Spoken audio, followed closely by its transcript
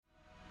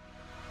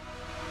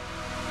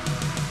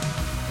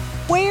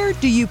Where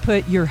do you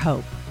put your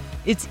hope?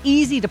 It's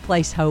easy to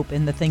place hope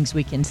in the things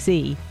we can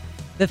see,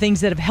 the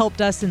things that have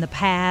helped us in the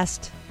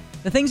past,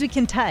 the things we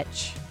can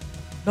touch.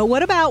 But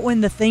what about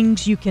when the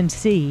things you can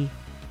see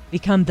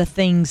become the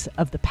things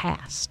of the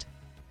past?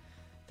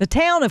 The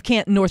town of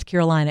Canton, North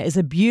Carolina is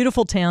a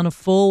beautiful town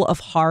full of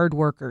hard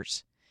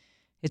workers.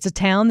 It's a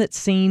town that's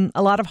seen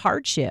a lot of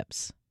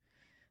hardships,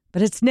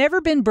 but it's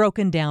never been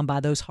broken down by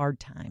those hard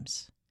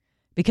times.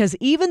 Because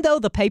even though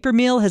the paper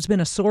mill has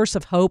been a source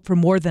of hope for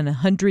more than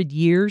 100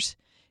 years,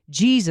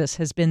 Jesus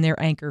has been their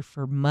anchor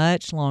for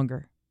much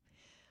longer.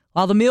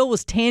 While the mill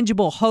was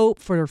tangible hope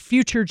for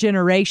future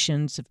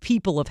generations of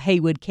people of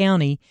Haywood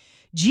County,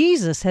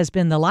 Jesus has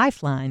been the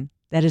lifeline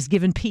that has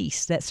given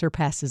peace that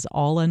surpasses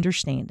all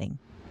understanding.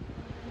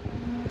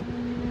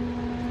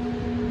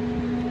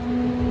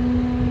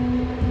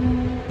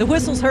 The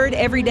whistles heard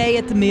every day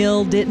at the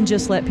mill didn't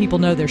just let people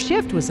know their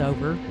shift was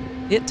over.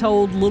 It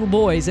told little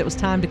boys it was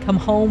time to come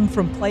home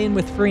from playing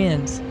with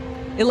friends.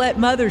 It let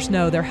mothers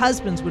know their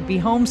husbands would be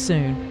home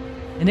soon,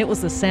 and it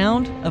was the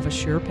sound of a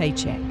sure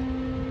paycheck.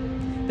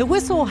 The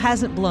whistle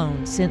hasn't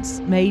blown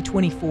since May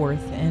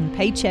 24th, and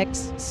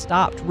paychecks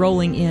stopped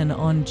rolling in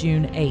on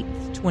June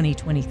 8th,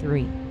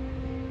 2023.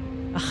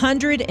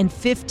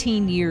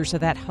 115 years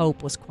of that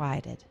hope was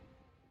quieted.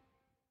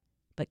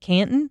 But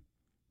Canton,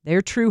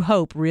 their true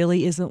hope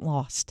really isn't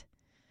lost.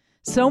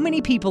 So many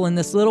people in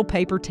this little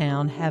paper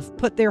town have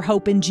put their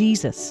hope in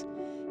Jesus,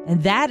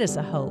 and that is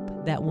a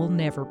hope that will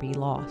never be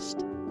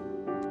lost.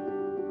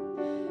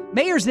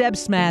 Mayor Zeb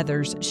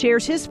Smathers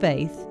shares his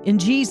faith in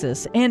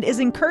Jesus and is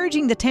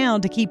encouraging the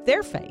town to keep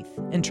their faith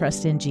and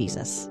trust in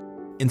Jesus.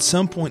 In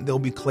some point, there'll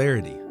be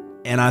clarity,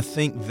 and I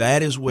think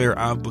that is where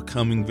I'm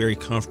becoming very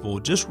comfortable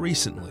just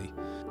recently,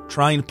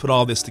 trying to put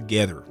all this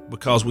together,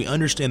 because we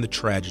understand the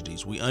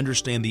tragedies, we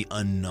understand the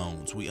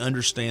unknowns, we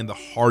understand the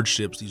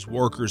hardships these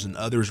workers and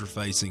others are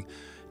facing,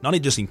 not only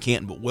just in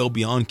Canton, but well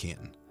beyond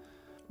Canton.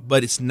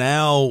 But it's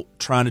now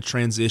trying to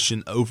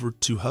transition over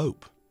to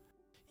hope.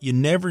 You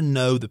never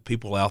know the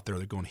people out there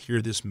that are going to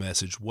hear this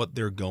message, what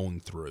they're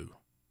going through.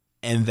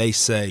 And they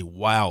say,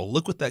 wow,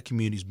 look what that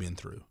community's been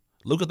through.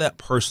 Look what that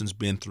person's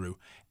been through.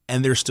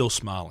 And they're still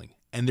smiling,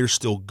 and they're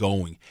still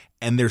going,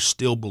 and they're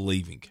still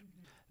believing.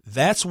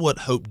 That's what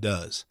hope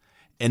does.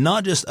 And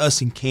not just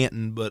us in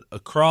Canton, but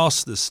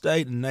across the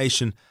state and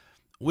nation,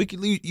 we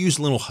could use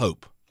a little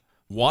hope.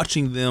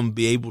 Watching them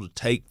be able to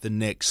take the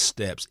next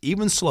steps,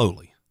 even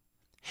slowly,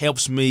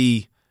 helps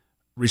me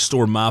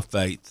restore my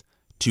faith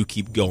to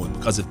keep going.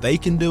 Because if they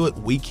can do it,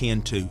 we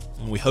can too.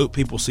 And we hope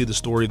people see the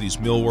story of these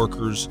mill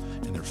workers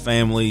and their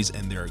families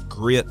and their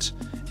grit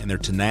and their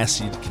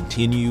tenacity to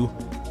continue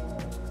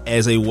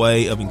as a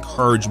way of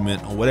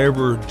encouragement on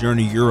whatever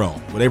journey you're on,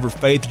 whatever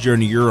faith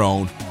journey you're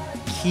on.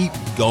 Keep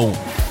going.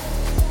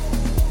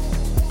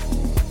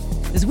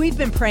 As we've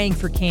been praying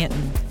for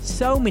Canton,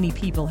 so many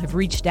people have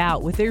reached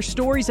out with their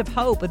stories of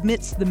hope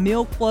amidst the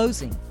mill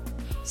closing.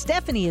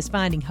 Stephanie is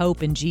finding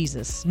hope in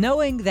Jesus,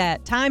 knowing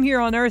that time here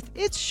on earth,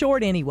 it's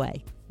short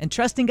anyway, and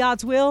trusting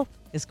God's will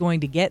is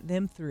going to get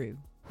them through.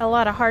 A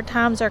lot of hard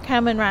times are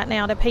coming right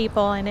now to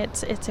people, and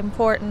it's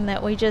important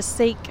that we just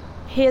seek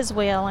His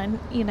will and,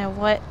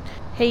 what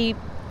He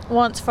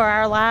wants for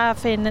our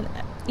life. And,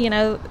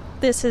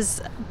 this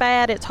is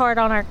bad, it's hard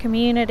on our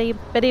community,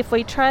 but if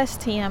we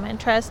trust Him and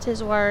trust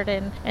His word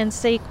and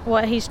seek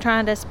what He's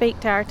trying to speak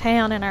to our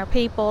town and our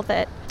people,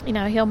 that,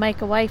 He'll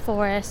make a way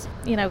for us.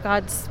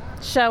 God's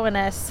showing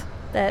us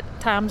that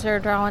times are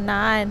drawing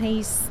nigh, and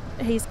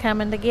He's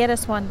coming to get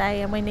us one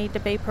day, and we need to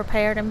be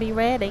prepared and be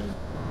ready.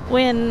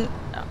 When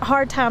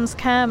hard times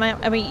come,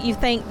 you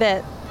think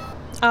that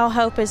all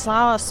hope is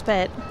lost,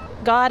 but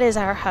God is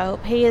our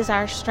hope. He is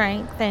our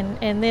strength,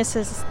 and this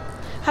is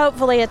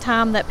hopefully a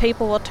time that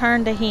people will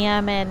turn to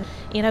Him and,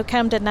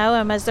 come to know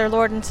Him as their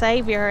Lord and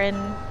Savior,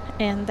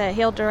 and that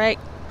He'll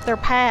direct their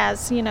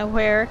paths,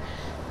 where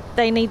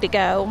they need to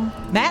go.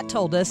 Matt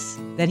told us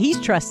that he's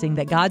trusting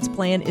that God's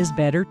plan is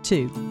better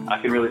too.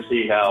 I can really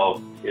see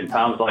how in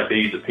times like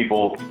these that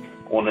people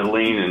want to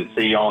lean and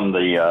see on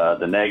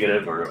the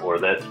negative, or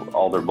that's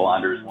all their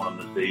blinders want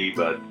them to see.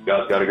 But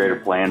God's got a greater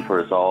plan for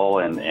us all,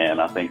 and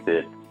I think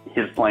that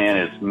His plan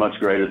is much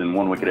greater than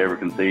one we could ever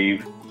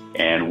conceive.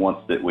 And once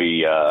that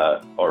we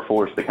are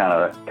forced to kind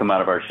of come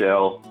out of our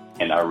shell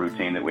and our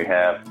routine that we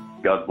have,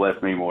 God's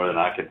blessed me more than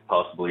I could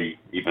possibly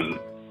even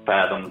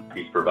fathom.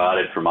 He's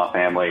provided for my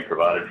family,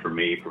 provided for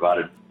me,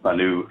 provided a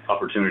new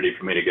opportunity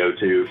for me to go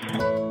to.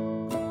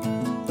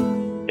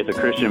 It's a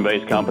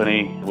Christian-based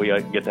company. We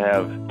get to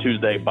have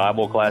Tuesday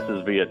Bible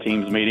classes via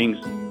Teams meetings.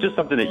 Just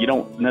something that you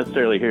don't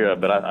necessarily hear of,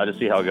 but I just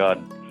see how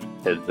God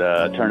has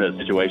turned a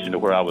situation to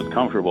where I was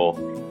comfortable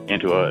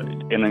into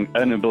an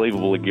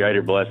unbelievably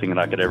greater blessing than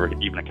I could ever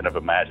even have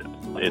imagined.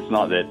 It's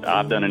not that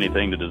I've done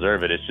anything to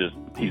deserve it. It's just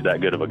He's that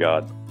good of a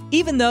God.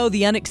 Even though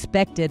the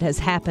unexpected has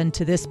happened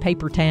to this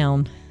paper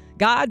town,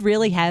 God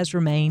really has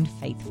remained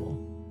faithful.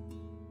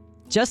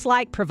 Just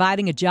like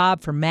providing a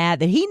job for Matt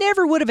that he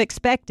never would have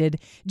expected,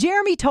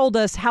 Jeremy told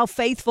us how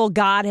faithful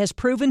God has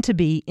proven to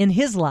be in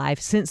his life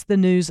since the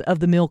news of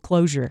the mill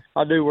closure.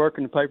 I do work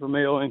in the paper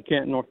mill in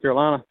Canton, North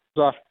Carolina.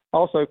 I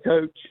also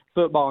coach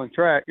football and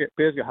track at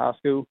Pisgah High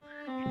School.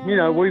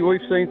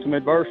 We've seen some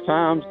adverse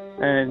times,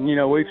 and,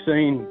 we've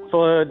seen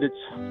flood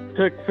that's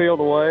took the field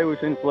away. We've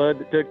seen flood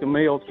that took the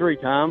mill 3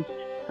 times.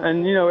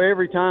 And,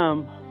 every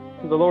time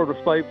the Lord was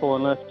faithful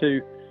enough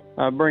to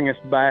bring us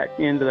back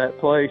into that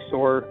place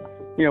where,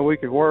 we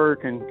could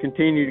work and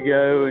continue to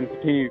go and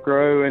continue to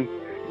grow. And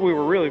we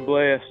were really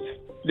blessed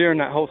during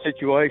that whole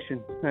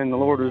situation. And the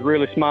Lord has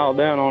really smiled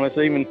down on us,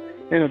 even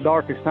in the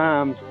darkest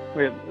times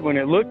when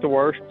it looked the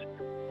worst.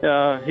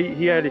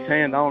 He had his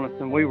hand on us,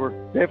 and we were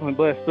definitely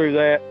blessed through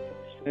that.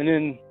 And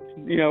then,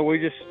 we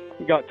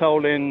just got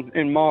told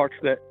in March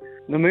that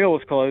the mill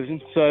was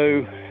closing.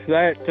 So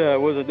that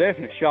was a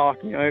definite shock.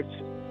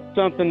 It's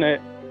something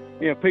that,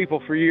 people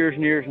for years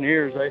and years and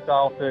years, they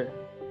thought that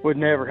would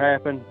never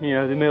happen.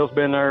 The mill's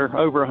been there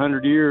over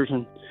 100 years,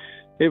 and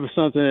it was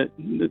something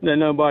that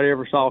nobody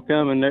ever saw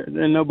coming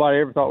and nobody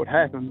ever thought would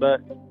happen. But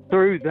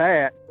through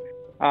that,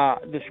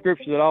 the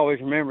scripture that I always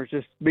remember is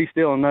just be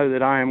still and know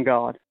that I am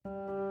God.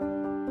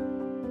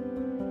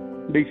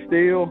 Be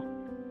still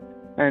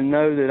and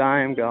know that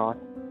I am God.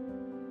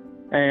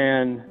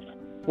 And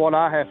what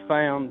I have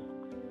found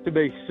to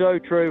be so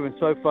true and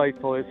so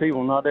faithful is He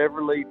will not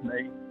ever leave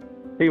me.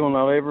 He will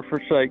not ever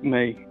forsake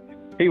me.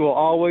 He will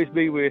always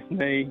be with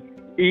me,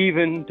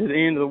 even to the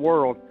end of the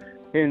world.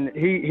 And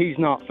He's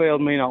not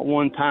failed me not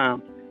one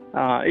time.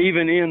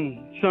 Even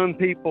in some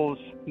people's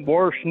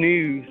worst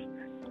news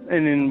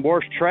and in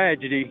worst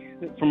tragedy,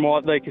 from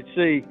what they could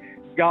see,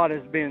 God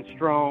has been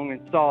strong and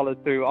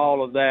solid through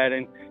all of that,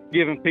 and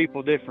giving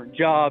people different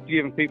jobs,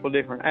 giving people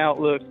different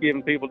outlooks,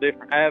 giving people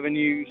different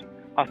avenues.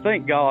 I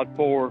thank God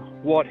for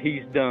what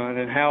He's done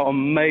and how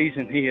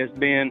amazing He has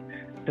been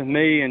to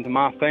me and to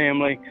my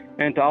family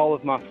and to all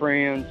of my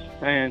friends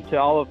and to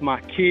all of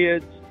my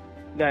kids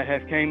that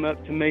have came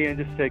up to me and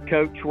just said,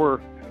 Coach, we're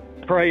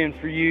praying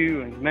for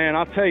you. And man,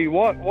 I'll tell you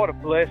what a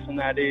blessing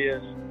that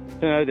is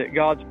to know that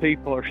God's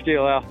people are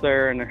still out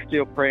there and they're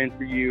still praying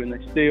for you and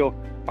they still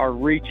are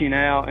reaching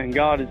out, and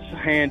God's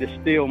hand is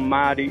still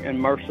mighty and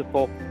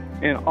merciful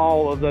in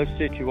all of those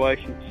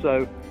situations.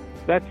 So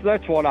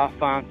that's what I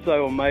find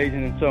so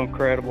amazing and so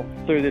incredible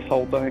through this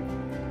whole thing.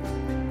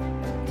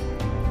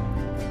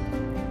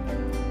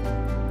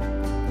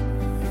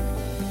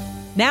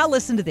 Now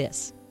listen to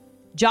this.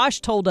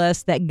 Josh told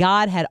us that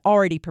God had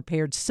already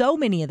prepared so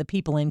many of the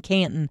people in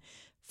Canton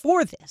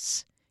for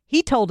this.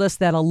 He told us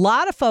that a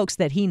lot of folks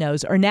that he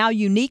knows are now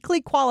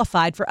uniquely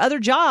qualified for other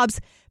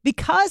jobs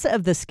because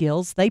of the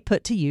skills they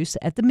put to use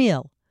at the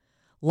mill.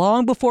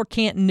 Long before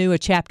Canton knew a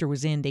chapter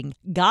was ending,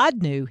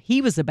 God knew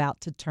He was about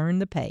to turn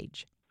the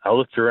page. I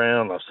looked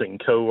around, I've seen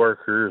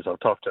coworkers, I've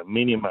talked to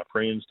many of my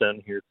friends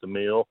down here at the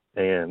mill,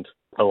 and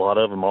a lot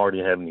of them already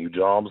have new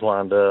jobs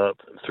lined up.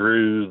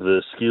 Through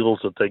the skills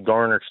that they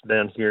garnered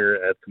down here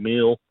at the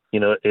mill,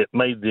 it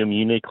made them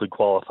uniquely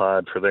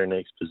qualified for their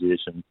next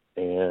position,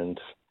 and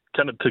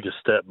kind of took a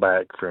step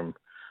back from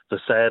the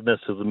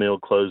sadness of the mill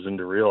closing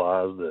to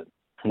realize that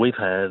we've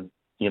had,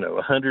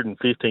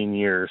 115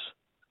 years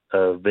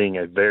of being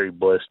a very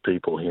blessed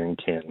people here in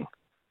Canton.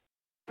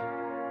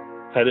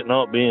 Had it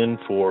not been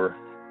for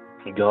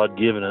God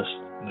giving us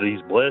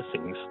these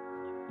blessings,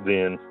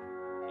 then,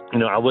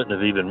 I wouldn't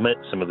have even met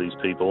some of these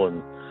people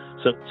and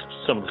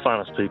some of the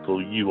finest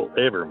people you will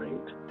ever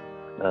meet.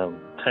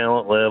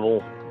 Talent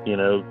level,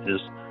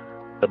 just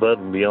above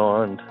and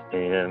beyond.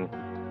 And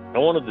I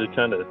wanted to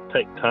kind of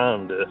take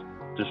time to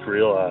just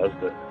realize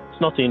that it's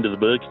not the end of the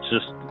book. It's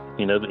just,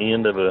 the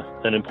end of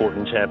an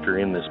important chapter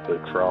in this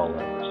book for all of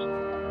us.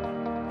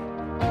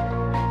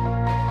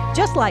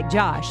 Just like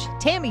Josh,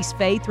 Tammy's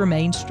faith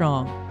remains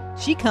strong.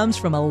 She comes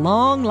from a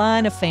long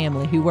line of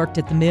family who worked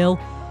at the mill,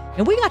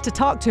 and we got to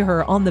talk to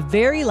her on the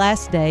very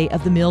last day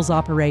of the mill's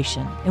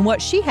operation. And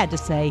what she had to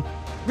say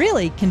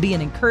really can be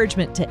an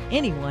encouragement to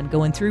anyone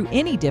going through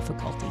any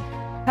difficulty.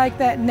 Take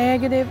that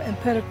negative and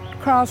put a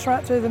cross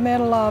right through the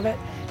middle of it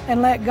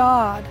and let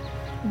God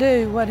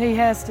do what He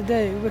has to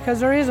do, because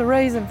there is a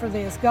reason for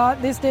this.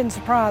 This didn't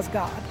surprise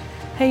God.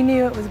 He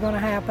knew it was going to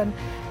happen,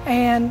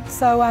 and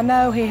so I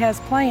know He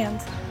has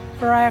plans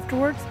for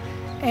afterwards,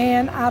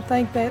 and I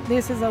think that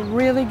this is a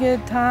really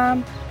good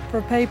time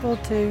for people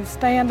to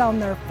stand on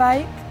their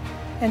faith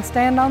and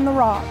stand on the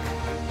rock.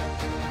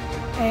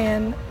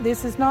 And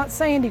this is not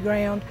sandy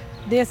ground,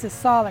 this is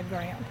solid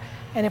ground.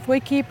 And if we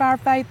keep our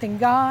faith in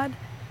God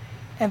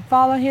and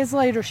follow His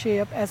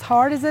leadership, as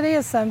hard as it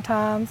is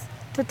sometimes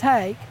to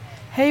take,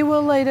 He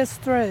will lead us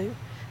through.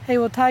 He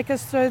will take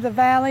us through the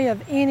valley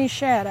of any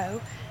shadow,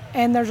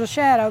 and there's a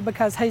shadow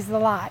because He's the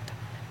light.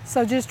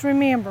 So just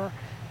remember,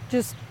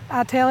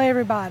 I tell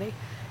everybody,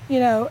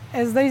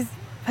 as these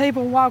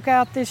people walk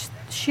out this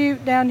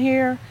chute down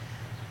here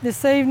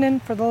this evening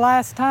for the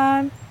last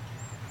time,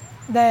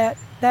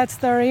 that's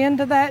their end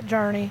of that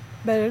journey,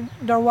 but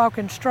they're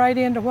walking straight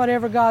into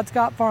whatever God's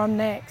got for them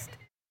next.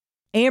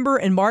 Amber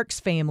and Mark's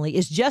family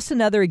is just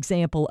another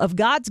example of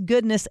God's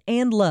goodness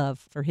and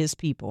love for his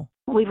people.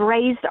 We've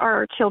raised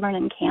our children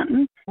in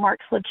Canton.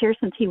 Mark's lived here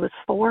since he was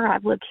 4.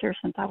 I've lived here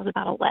since I was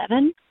about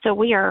 11. So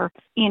we are,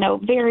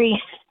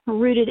 very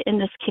rooted in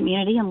this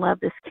community and love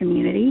this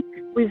community.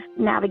 We've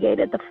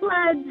navigated the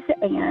floods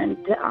and,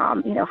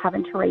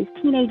 having to raise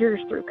teenagers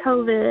through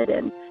COVID.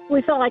 And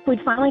we felt like we'd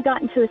finally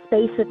gotten to a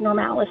space of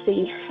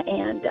normalcy.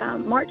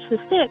 And March the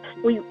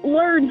 6th, we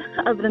learned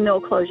of the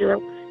mill closure.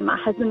 My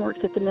husband works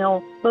at the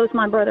mill. Both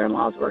my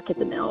brother-in-laws work at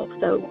the mill.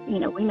 So,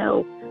 we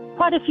know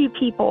quite a few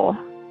people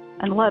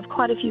and love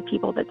quite a few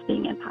people that's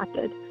being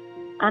impacted.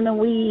 And then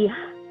we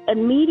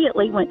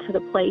immediately went to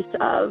the place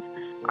of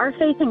our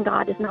faith in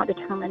God is not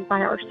determined by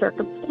our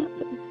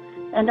circumstances.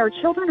 And our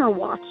children are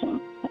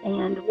watching.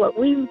 And what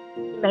we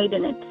made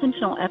an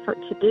intentional effort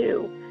to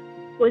do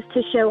was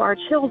to show our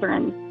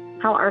children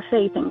how our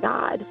faith in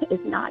God is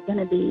not going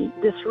to be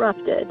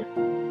disrupted.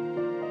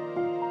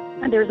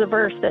 And there's a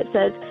verse that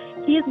says,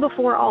 He is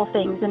before all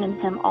things, and in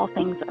Him all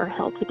things are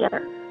held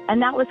together.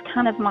 And that was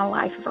kind of my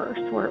life verse,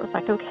 where it was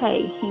like,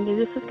 okay, He knew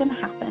this was going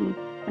to happen,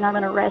 and I'm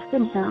going to rest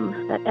in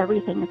Him that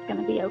everything is going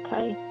to be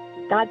okay.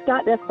 God's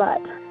got this, but,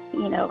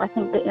 I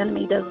think the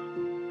enemy does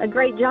a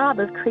great job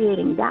of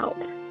creating doubt.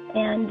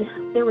 And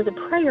there was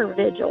a prayer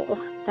vigil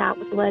that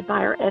was led by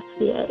our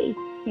FCA,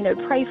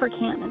 pray for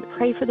Canton,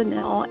 pray for the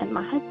mill. And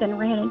my husband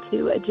ran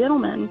into a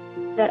gentleman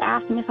that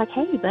asked him, it's like,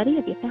 hey, buddy,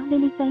 have you found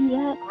anything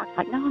yet? I was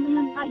like, no,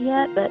 man, not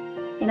yet, but,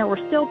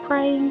 we're still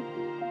praying.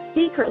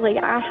 Secretly,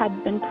 I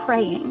had been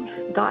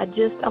praying, God,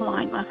 just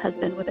align my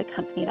husband with a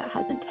company that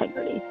has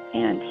integrity.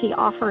 And he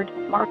offered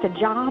Mark a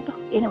job,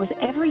 and it was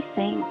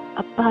everything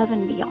above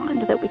and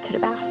beyond that we could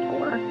have asked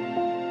for.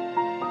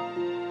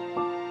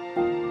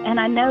 And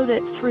I know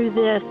that through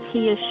this,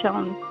 He has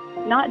shown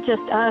not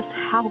just us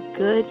how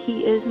good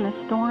He is in the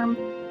storm.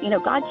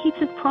 God keeps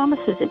His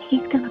promises, and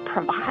He's going to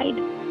provide.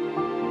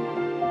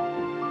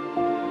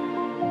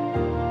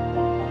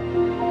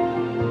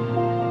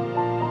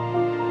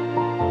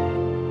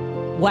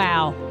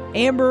 Wow.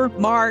 Amber,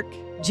 Mark,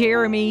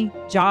 Jeremy,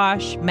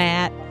 Josh,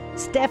 Matt,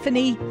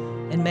 Stephanie,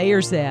 and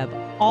Mayor Zeb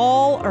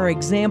all are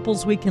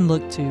examples we can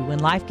look to when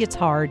life gets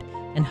hard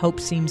and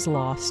hope seems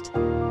lost.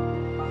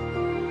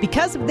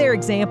 Because of their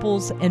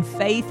examples and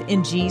faith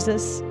in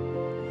Jesus,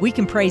 we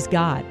can praise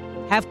God,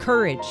 have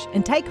courage,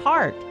 and take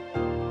heart.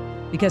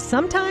 Because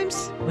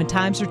sometimes, when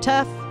times are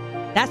tough,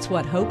 that's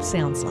what hope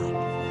sounds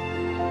like.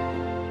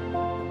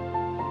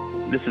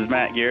 This is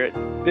Matt Garrett.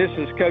 This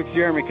is Coach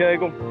Jeremy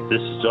Cagle. This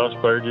is Josh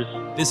Burgess.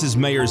 This is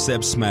Mayor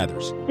Zeb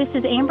Smathers. This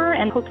is Amber,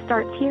 and Hope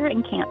starts here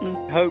in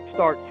Canton. Hope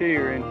starts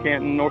here in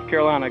Canton, North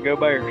Carolina. Go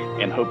Bears.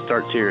 And hope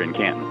starts here in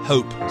Canton.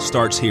 Hope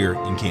starts here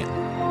in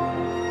Canton.